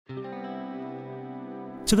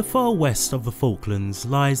To the far west of the Falklands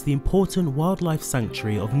lies the important wildlife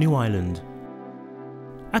sanctuary of New Island.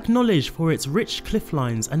 Acknowledged for its rich cliff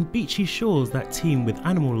lines and beachy shores that teem with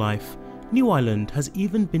animal life, New Island has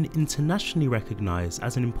even been internationally recognised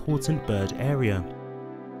as an important bird area.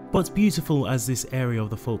 But beautiful as this area of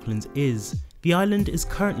the Falklands is, the island is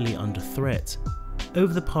currently under threat.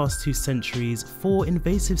 Over the past 2 centuries, 4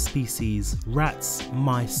 invasive species, rats,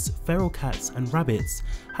 mice, feral cats and rabbits,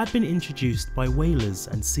 had been introduced by whalers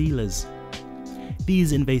and sealers.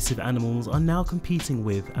 These invasive animals are now competing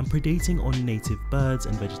with and predating on native birds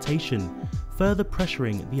and vegetation, further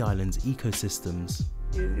pressuring the island's ecosystems.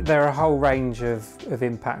 There are a whole range of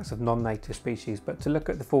impacts of non-native species, but to look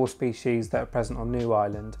at the 4 species that are present on New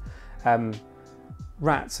Island,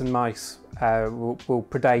 rats and mice will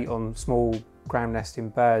predate on small ground nesting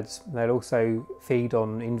birds. They'll also feed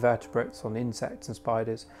on invertebrates, on insects and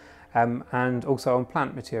spiders, and also on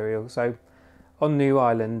plant material. So on New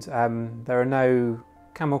Island there are no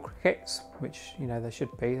camel crickets, which there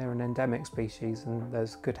should be. They're an endemic species and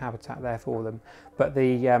there's good habitat there for them. But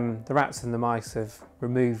the rats and the mice have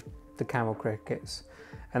removed the camel crickets,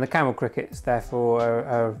 and the camel crickets therefore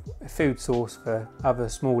are a food source for other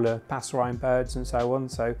smaller passerine birds and so on.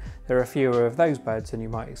 So there are fewer of those birds than you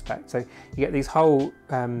might expect. So you get these whole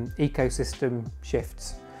ecosystem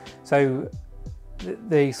shifts. So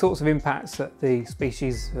the sorts of impacts that the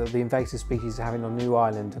invasive species are having on New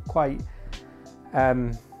Island are quite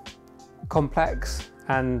complex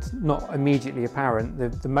and not immediately apparent.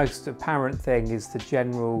 The most apparent thing is the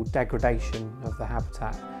general degradation of the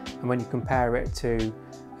habitat, and when you compare it to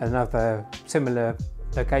another similar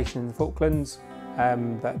location in the Falklands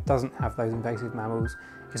that doesn't have those invasive mammals,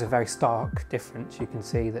 it's a very stark difference. You can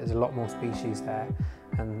see that there's a lot more species there,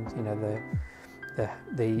 and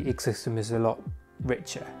the ecosystem is a lot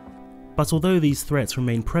richer. But although these threats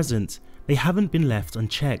remain present, they haven't been left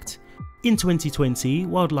unchecked. In 2020,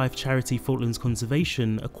 wildlife charity Falklands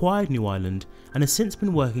Conservation acquired New Island and has since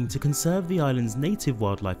been working to conserve the island's native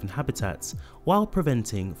wildlife and habitats while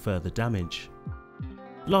preventing further damage.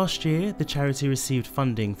 Last year, the charity received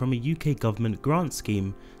funding from a UK government grant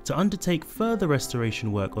scheme to undertake further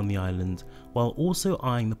restoration work on the island, while also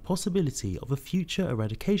eyeing the possibility of a future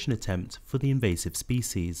eradication attempt for the invasive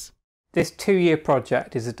species. This 2-year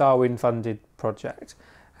project is a Darwin-funded project,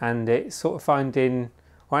 and it's sort of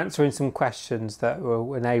answering some questions that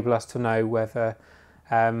will enable us to know whether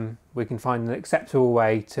we can find an acceptable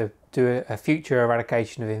way to do a future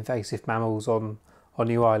eradication of invasive mammals on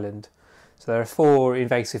New Island. So there are 4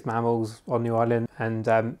 invasive mammals on New Island, and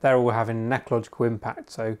they're all having an ecological impact.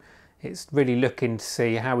 So it's really looking to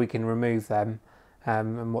see how we can remove them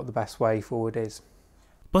and what the best way forward is.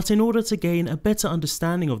 But in order to gain a better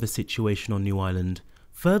understanding of the situation on New Island,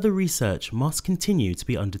 further research must continue to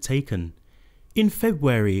be undertaken. In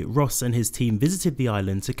February, Ross and his team visited the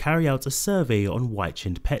island to carry out a survey on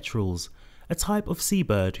white-chinned petrels, a type of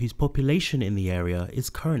seabird whose population in the area is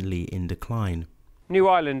currently in decline. New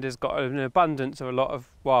Island has got an abundance of a lot of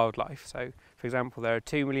wildlife. So, for example, there are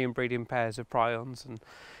 2 million breeding pairs of prions and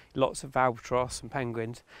lots of albatross and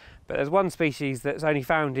penguins. But there's one species that's only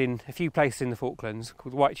found in a few places in the Falklands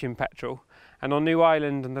called white-chinned petrel. And on New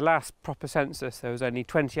Island, in the last proper census, there was only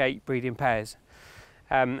 28 breeding pairs.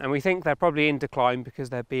 And we think they're probably in decline because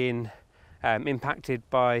they're being impacted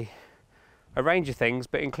by a range of things,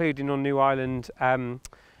 but including on New Island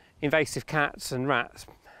invasive cats and rats,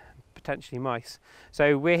 potentially mice.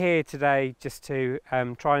 So we're here today just to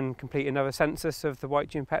try and complete another census of the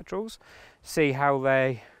white-chinned petrels, see how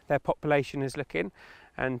their population is looking,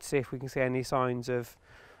 and see if we can see any signs of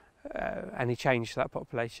any change to that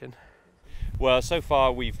population. Well, so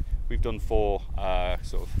far we've done 4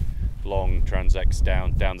 sort of long transects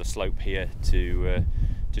down the slope here to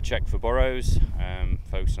check for burrows,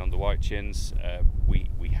 focusing on the white chins.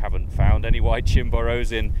 We haven't found any white chin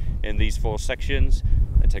burrows in these 4 sections.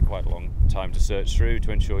 They take quite a long time to search through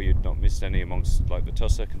to ensure you've not missed any amongst like the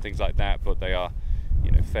tussock and things like that, but they are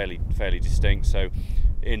fairly distinct. So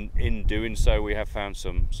in doing so, we have found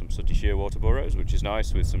some sooty shearwater burrows, which is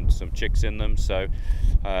nice, with some chicks in them. So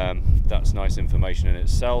that's nice information in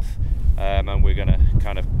itself, and we're going to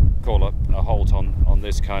kind of call up a halt on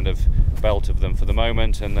this kind of belt of them for the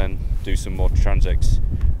moment, and then do some more transects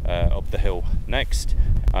up the hill next,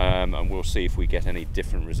 and we'll see if we get any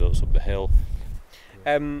different results up the hill.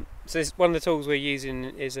 So one of the tools we're using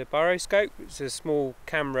is a baroscope. It's a small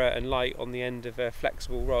camera and light on the end of a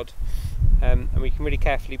flexible rod, and we can really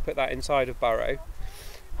carefully put that inside of burrow,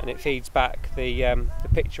 and it feeds back the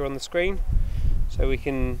picture on the screen. So we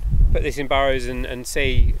can put this in burrows and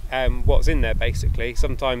see what's in there basically.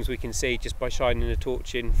 Sometimes we can see just by shining a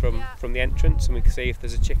torch in from the entrance, and we can see if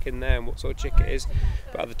there's a chick in there and what sort of chick it is.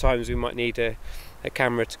 But other times we might need a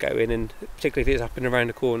camera to go in, and particularly if it's up and around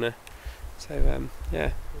a corner. So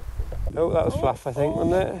yeah. Oh, that was fluff, I think,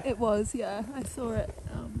 wasn't it? It was, yeah. I saw it.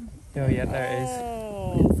 Oh yeah, there it is.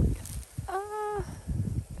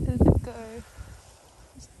 Where did it go?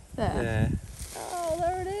 There. Yeah. Oh,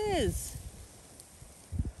 there it is.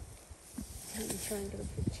 Let me try and get a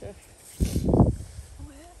picture.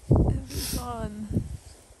 Where have you gone?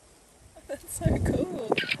 That's so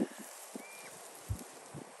cool.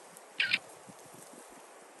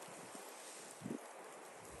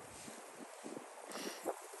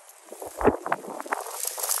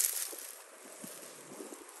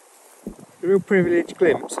 A real privileged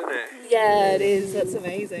glimpse, isn't it? Yeah, it is. That's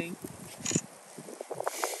amazing.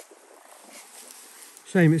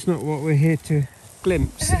 Shame it's not what we're here to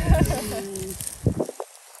glimpse.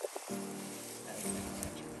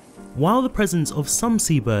 While the presence of some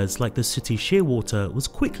seabirds like the sooty shearwater was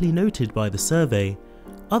quickly noted by the survey,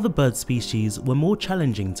 other bird species were more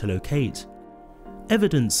challenging to locate.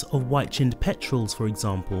 Evidence of white-chinned petrels, for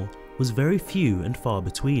example, was very few and far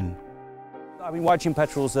between. I mean, white-chinned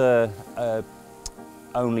petrels are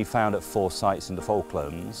only found at 4 sites in the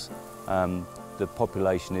Falklands. The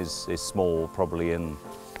population is small, probably in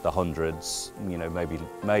the hundreds, you know,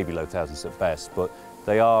 maybe low thousands at best, but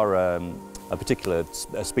they are a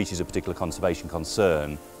species of particular conservation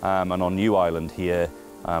concern. And on New Island here,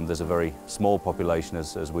 there's a very small population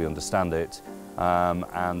as we understand it,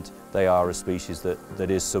 and they are a species that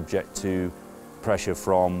is subject to pressure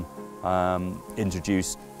from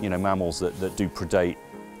introduced, you know, mammals that do predate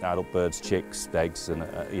adult birds, chicks, eggs, and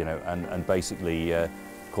you know, and basically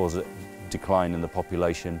cause a decline in the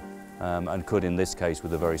population, and could, in this case,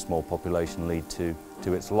 with a very small population, lead to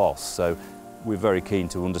its loss. So we're very keen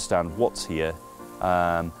to understand what's here,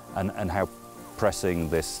 and how pressing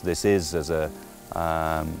this is as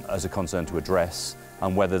a concern to address,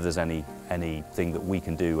 and whether there's anything that we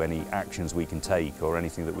can do, any actions we can take, or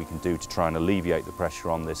anything that we can do to try and alleviate the pressure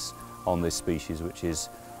on this species, which is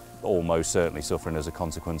almost certainly suffering as a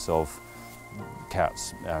consequence of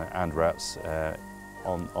cats and rats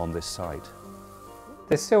on this site.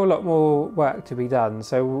 There's still a lot more work to be done.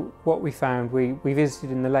 So what we found, we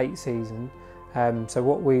visited in the late season. So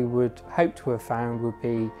what we would hope to have found would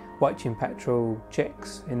be white-chinned petrel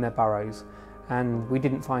chicks in their burrows, and we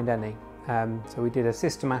didn't find any. So we did a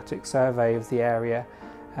systematic survey of the area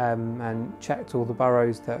and checked all the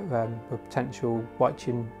burrows that were potential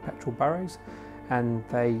white-chinned petrel burrows, and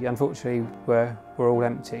they unfortunately were all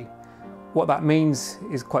empty. What that means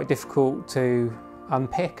is quite difficult to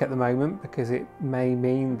unpick at the moment, because it may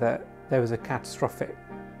mean that there was a catastrophic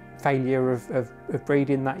failure of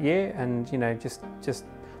breeding that year, and you know, just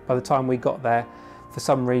by the time we got there, for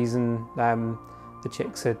some reason the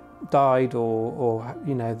chicks had died, or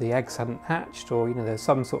you know, the eggs hadn't hatched, or you know, there's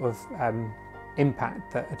some sort of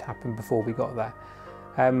impact that had happened before we got there.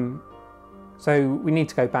 So we need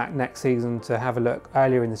to go back next season to have a look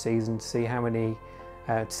earlier in the season to see how many,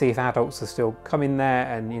 to see if adults are still coming there,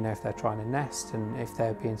 and you know, if they're trying to nest and if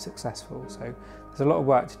they're being successful. So there's a lot of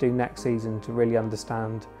work to do next season to really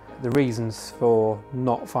understand the reasons for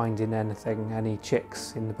not finding any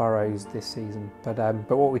chicks in the burrows this season. But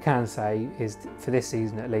what we can say is, for this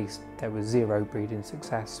season at least, there was 0 breeding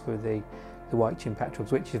success with the white-chinned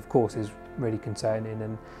petrels, which of course is really concerning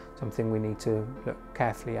and something we need to look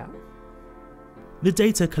carefully at. The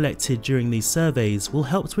data collected during these surveys will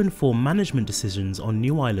help to inform management decisions on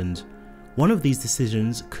New Island. One of these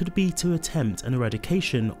decisions could be to attempt an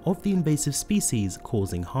eradication of the invasive species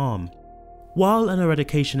causing harm. While an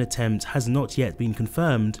eradication attempt has not yet been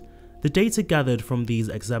confirmed, the data gathered from these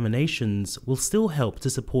examinations will still help to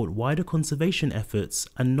support wider conservation efforts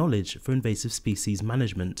and knowledge for invasive species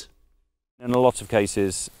management. In a lot of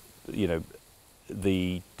cases, you know,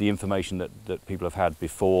 the information that people have had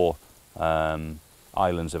before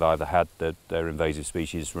islands have either had their invasive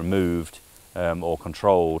species removed or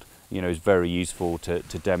controlled, you know, is very useful to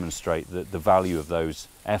demonstrate the value of those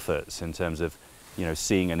efforts in terms of, you know,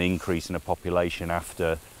 seeing an increase in a population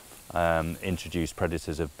after introduced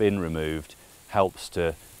predators have been removed helps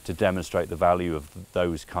to demonstrate the value of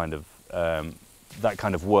those kind of that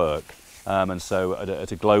kind of work. And so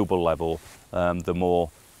at a global level, the more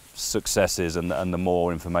successes and the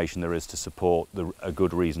more information there is to support a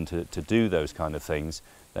good reason to do those kind of things,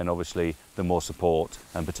 then obviously the more support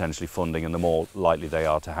and potentially funding, and the more likely they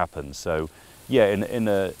are to happen. So yeah, in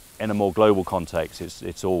a more global context,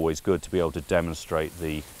 it's always good to be able to demonstrate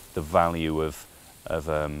the value of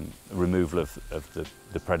removal of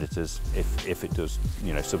the predators, if it does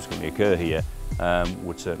subsequently occur here,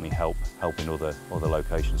 would certainly help in other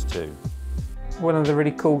locations too. One of the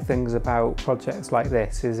really cool things about projects like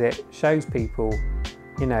this is it shows people,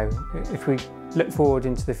 if we look forward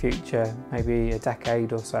into the future, maybe a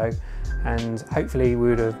decade or so, and hopefully we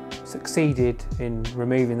would have succeeded in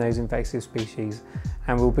removing those invasive species,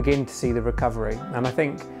 and we'll begin to see the recovery. And I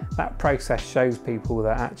think that process shows people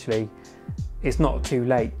that actually it's not too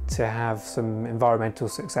late to have some environmental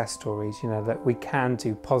success stories, that we can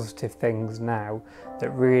do positive things now that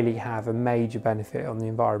really have a major benefit on the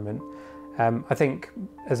environment. I think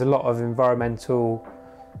there's a lot of environmental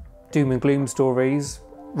doom and gloom stories,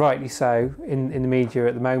 rightly so, in the media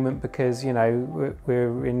at the moment, because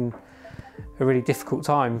we're in a really difficult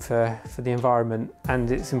time for the environment, and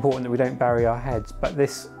it's important that we don't bury our heads. But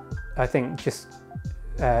this, I think, just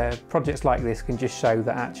projects like this can just show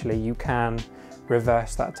that actually you can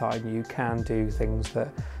reverse that tide. You can do things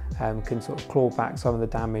that can sort of claw back some of the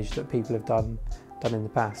damage that people have done in the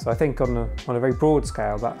past. So I think on a very broad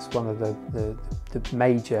scale, that's one of the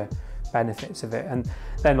major benefits of it. And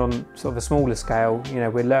then on sort of a smaller scale,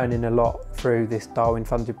 we're learning a lot through this Darwin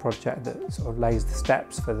funded project that sort of lays the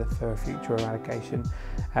steps for future eradication.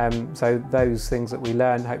 So those things that we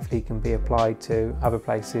learn hopefully can be applied to other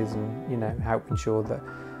places, and help ensure that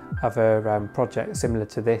other projects similar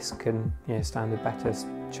to this can stand a better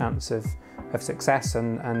chance of success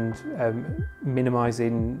and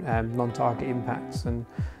minimising non-target impacts and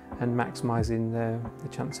maximising the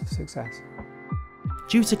chance of success.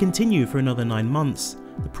 Due to continue for another 9 months,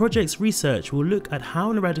 the project's research will look at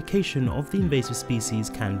how an eradication of the invasive species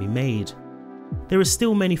can be made. There are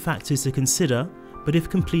still many factors to consider, but if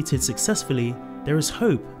completed successfully, there is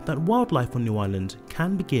hope that wildlife on New Ireland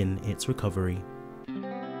can begin its recovery.